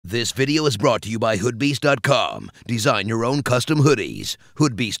This video is brought to you by hoodbeast.com. Design your own custom hoodies.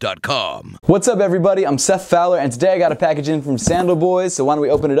 hoodbeast.com. What's up, everybody? I'm Seth Fowler, and today I got a package in from Sandalboyz, so why don't we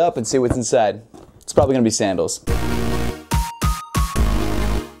open it up and see what's inside. It's probably gonna be sandals.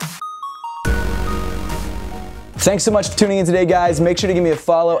 Thanks so much for tuning in today, guys. Make sure to give me a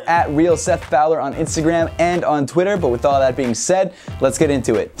follow at @RealSethFowler on Instagram and on Twitter. But with all that being said, let's get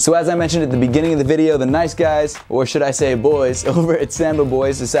into it. So as I mentioned at the beginning of the video, the nice guys, or should I say boys, over at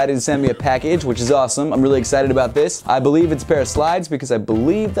Sandalboyz decided to send me a package, which is awesome. I'm really excited about this. I believe it's a pair of slides because I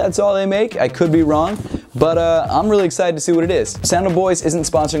believe that's all they make. I could be wrong, but I'm really excited to see what it is. Sandalboyz isn't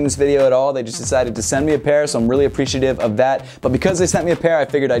sponsoring this video at all. They just decided to send me a pair, so I'm really appreciative of that. But because they sent me a pair, I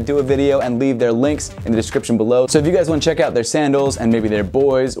figured I'd do a video and leave their links in the description below. So if you guys want to check out their sandals and maybe their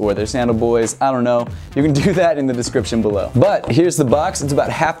boys or their Sandalboyz, I don't know, you can do that in the description below. But here's the box. It's about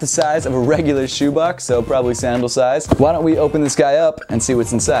half the size of a regular shoe box, so probably sandal size. Why don't we open this guy up and see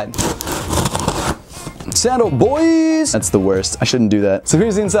what's inside? Sandalboyz! That's the worst. I shouldn't do that. So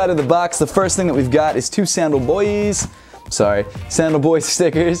here's the inside of the box. The first thing that we've got is two Sandalboyz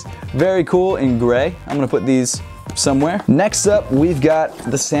stickers. Very cool in gray. I'm gonna put these somewhere. Next up, we've got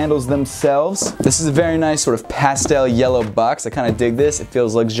the sandals themselves. This is a very nice sort of pastel yellow box. I kind of dig this. It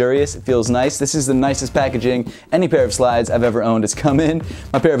feels luxurious. It feels nice. This is the nicest packaging any pair of slides I've ever owned has come in.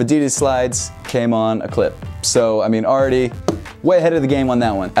 My pair of Adidas slides came on a clip. So, I mean, already way ahead of the game on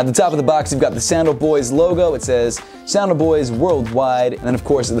that one. At the top of the box, you've got the Sandalboyz logo. It says Sandalboyz worldwide. And then of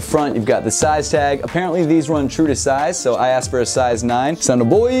course at the front, you've got the size tag. Apparently these run true to size, so I asked for a size 9.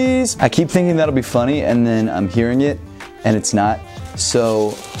 Sandalboyz. I keep thinking that'll be funny, and then I'm hearing it, and it's not.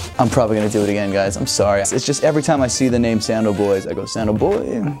 So I'm probably gonna do it again, guys. I'm sorry. It's just every time I see the name Sandalboyz, I go,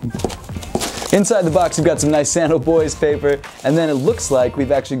 Sandalboy. Inside the box, we've got some nice Sandalboyz paper, and then it looks like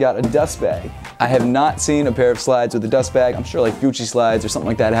we've actually got a dust bag. I have not seen a pair of slides with a dust bag. I'm sure like Gucci slides or something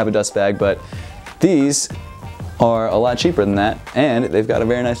like that have a dust bag, but these are a lot cheaper than that, and they've got a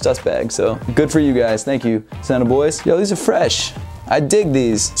very nice dust bag, so good for you guys. Thank you, Sandalboyz. Yo, these are fresh. I dig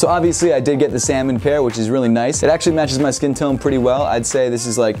these. So obviously I did get the salmon pair, which is really nice. It actually matches my skin tone pretty well. I'd say this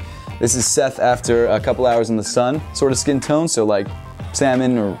is Seth after a couple hours in the sun sort of skin tone, so like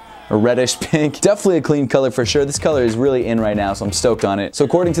salmon or reddish pink. Definitely a clean color for sure. This color is really in right now, so I'm stoked on it. So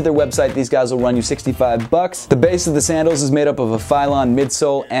according to their website, these guys will run you 65 bucks. The base of the sandals is made up of a Phylon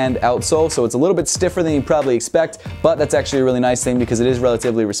midsole and outsole, so it's a little bit stiffer than you'd probably expect, but that's actually a really nice thing because it is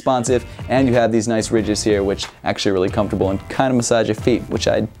relatively responsive, and you have these nice ridges here, which actually are really comfortable and kind of massage your feet, which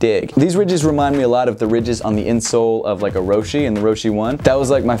I dig. These ridges remind me a lot of the ridges on the insole of like a Roshe and the Roshe 1. That was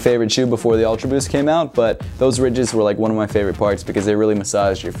like my favorite shoe before the Ultra Boost came out, but those ridges were like one of my favorite parts because they really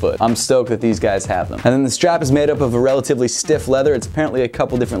massaged your foot. I'm stoked that these guys have them. And then the strap is made up of a relatively stiff leather. It's apparently a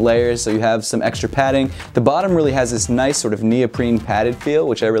couple different layers, so you have some extra padding. The bottom really has this nice sort of neoprene padded feel,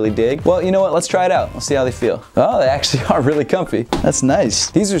 which I really dig. Well, you know what? Let's try it out. Let's see how they feel. Oh, they actually are really comfy. That's nice.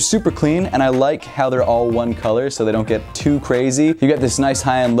 These are super clean, and I like how they're all one color, so they don't get too crazy. You get this nice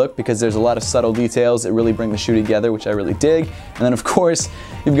high-end look because there's a lot of subtle details that really bring the shoe together, which I really dig. And then of course,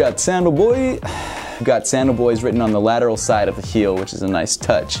 you've got Sandalboy. We've got Sandalboyz written on the lateral side of the heel, which is a nice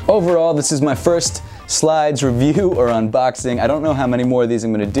touch. Overall, this is my first slides review or unboxing. I don't know how many more of these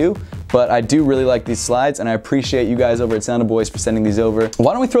I'm gonna do, but I do really like these slides, and I appreciate you guys over at Sandalboyz for sending these over.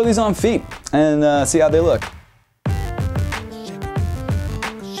 Why don't we throw these on feet and see how they look?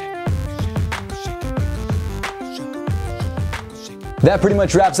 That pretty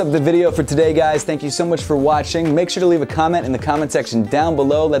much wraps up the video for today, guys. Thank you so much for watching. Make sure to leave a comment in the comment section down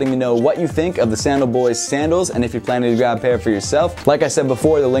below letting me know what you think of the Sandalboyz sandals and if you're planning to grab a pair for yourself. Like I said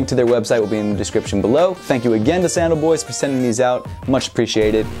before, the link to their website will be in the description below. Thank you again to Sandalboyz for sending these out. Much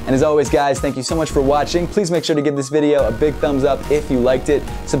appreciated. And as always, guys, thank you so much for watching. Please make sure to give this video a big thumbs up if you liked it.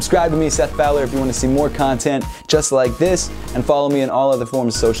 Subscribe to me, Seth Fowler, if you want to see more content just like this. And follow me on all other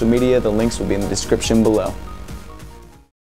forms of social media. The links will be in the description below.